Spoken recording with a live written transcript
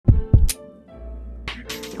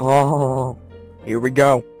Oh, here we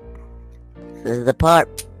go. This is the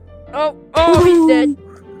part. Oh, he's dead.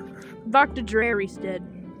 Dr. Drary's dead.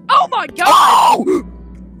 Oh my god! Oh!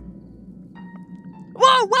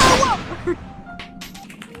 Whoa!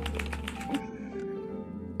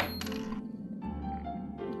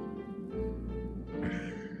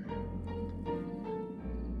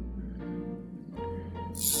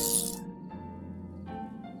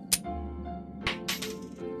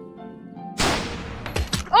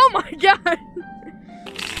 Oh my god!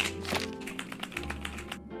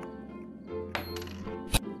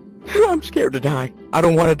 I'm scared to die. I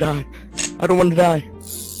don't want to die. I don't want to die.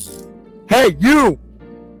 Hey, you!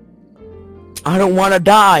 I don't want to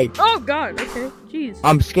die. Oh god, okay, jeez.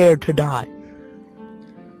 I'm scared to die.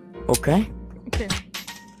 Okay? Okay.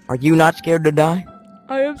 Are you not scared to die?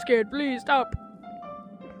 I am scared, please stop.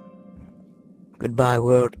 Goodbye,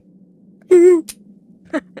 world.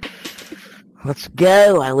 Let's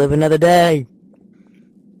go. I live another day.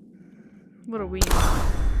 What a weenie.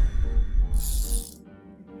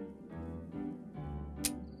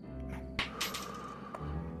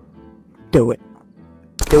 Do it.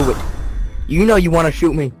 Do it. You know you want to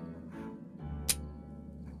shoot me.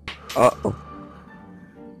 Uh-oh.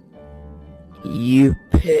 You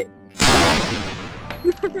pit.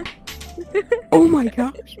 Oh my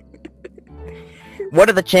gosh. What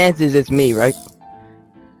are the chances it's me, right?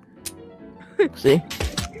 See?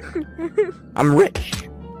 I'm rich.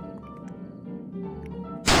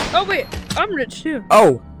 Oh wait, I'm rich too.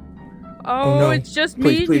 Oh. Oh, no. it's just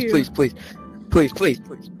Please, me please, and you. please, please. Please, please,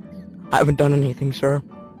 please. I haven't done anything, sir.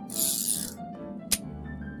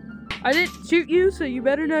 I didn't shoot you, so you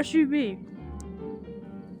better not shoot me.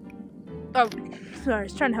 Oh, sorry, I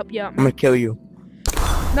was trying to help you out. I'm gonna kill you.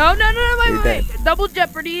 No, You're wait. Double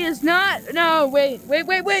jeopardy is not. No, wait.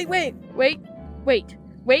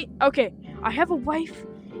 Okay, I have a wife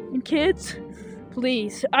and kids.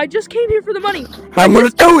 Please, I just came here for the money. I'm gonna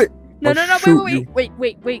do it. No, I'll shoot you.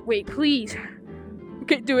 wait, please.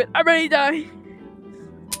 Okay, do it. I'm ready to die.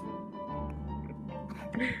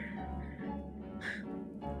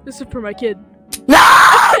 This is for my kid. No!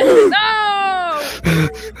 No!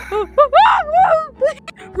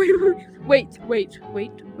 Wait.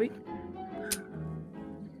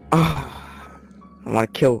 Oh, I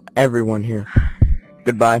want to kill everyone here.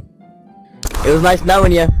 Goodbye. It was nice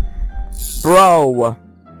knowing you, bro.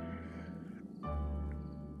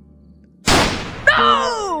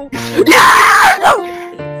 No! No!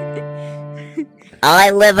 I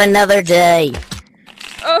live another day.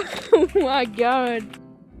 Oh my god.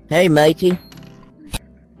 Hey, matey.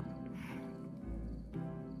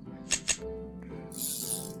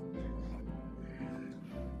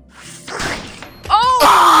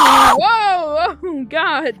 Oh! Whoa! Oh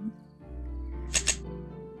god.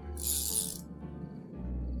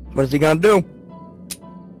 What is he gonna do?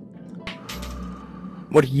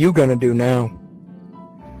 What are you gonna do now?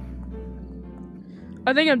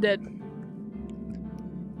 I think I'm dead.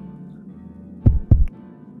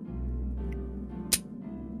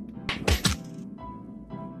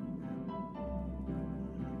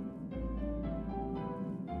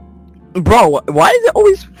 Bro, why is it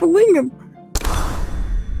always fooling him?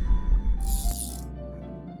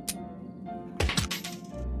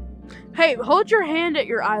 Hey, hold your hand at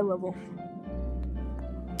your eye level.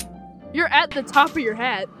 You're at the top of your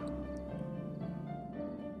hat.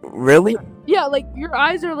 Really? Yeah, like your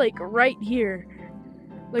eyes are like right here.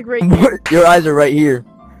 Like right here. What? Your eyes are right here.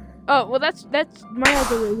 Oh, well that's my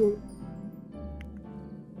eyes are right here.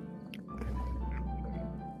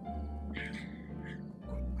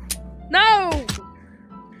 No!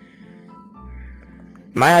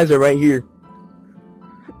 My eyes are right here.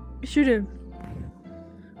 Shoot him.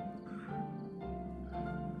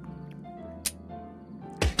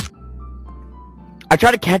 I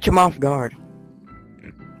try to catch him off guard.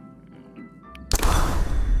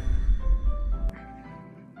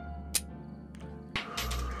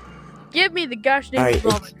 Give me the gosh dang Alright,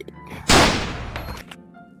 revolver.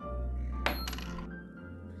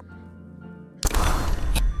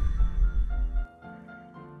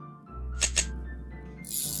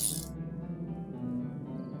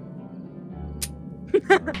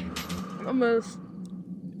 Almost.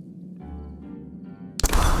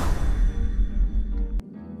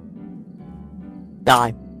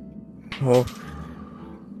 Die. Oh.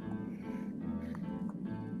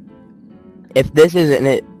 If this isn't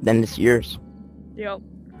it, then it's yours. Yep.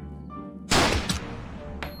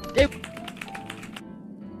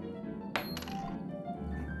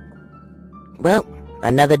 Well,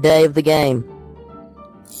 another day of the game.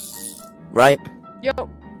 Right? Yo.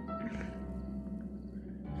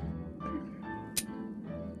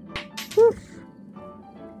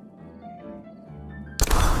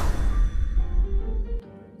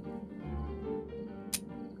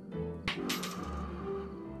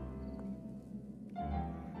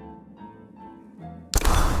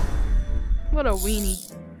 What a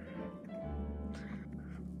weenie.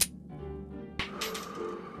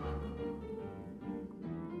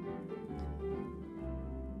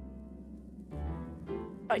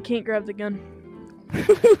 I can't grab the gun.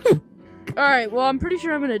 Alright, well, I'm pretty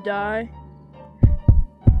sure I'm gonna die.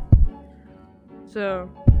 So.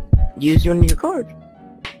 Use one of your cards.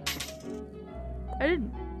 I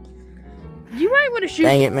didn't. You might want to shoot.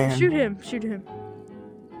 Dang it, man. Shoot him. Shoot him.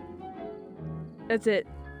 That's it.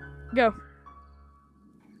 Go.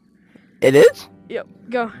 It is? Yep.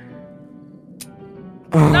 Go.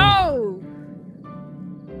 Oh. No!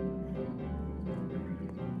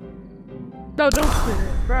 No, don't shoot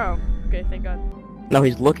it, bro. Okay, thank God. No,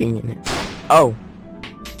 he's looking in it. Oh.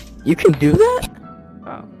 You can do that?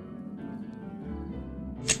 Oh.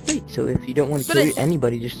 Wait, so if you don't want to But kill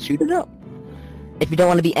anybody, just shoot it up. If you don't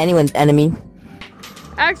want to be anyone's enemy.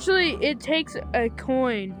 Actually, it takes a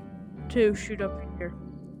coin to shoot up here.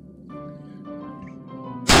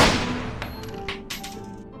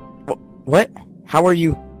 What? How are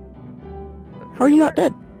you not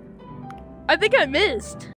dead? I think I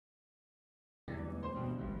missed.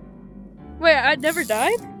 Wait, I never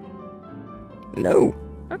died? No.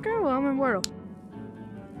 Okay, well, I'm immortal.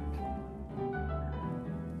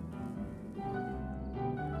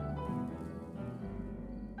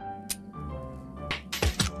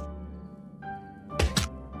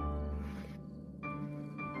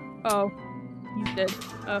 Oh, he's dead.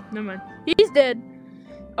 Oh, never mind. He's dead.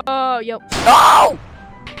 Oh, yep. Oh!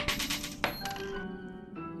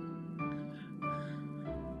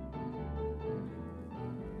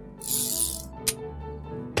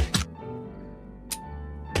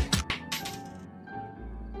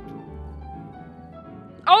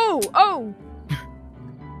 Oh, oh!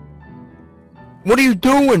 What are you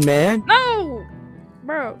doing, man? No!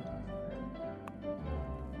 Bro.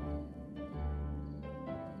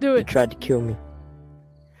 Do You it. tried to kill me.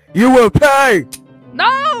 You will pay! No!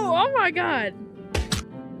 Oh my God.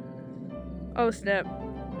 Oh, snap.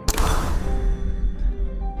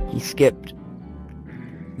 He skipped.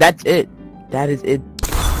 That's it. That is it.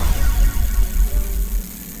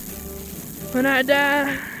 When I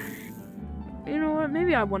die... You know what?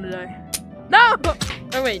 Maybe I want to die. No!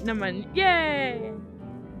 Oh, wait. Never mind. Yay!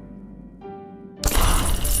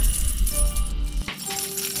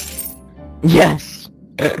 Yes!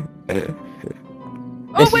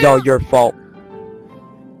 This is all your fault.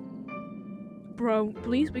 Bro,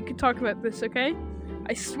 please, we can talk about this, okay?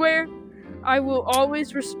 I swear, I will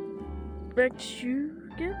always respect you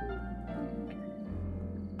again.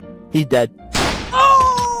 He's dead.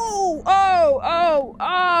 Oh! Oh! Oh!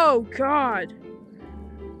 Oh! God!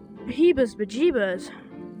 Hebas bejeebas.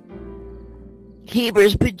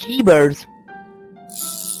 Hebers bejeebers.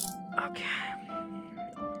 Okay.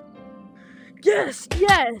 Yes!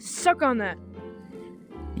 Yes! Suck on that.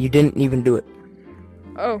 You didn't even do it.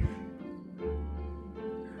 Oh.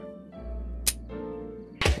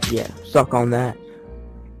 Yeah, suck on that.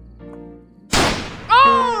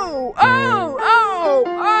 Oh! Oh!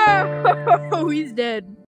 Oh! Oh! He's dead.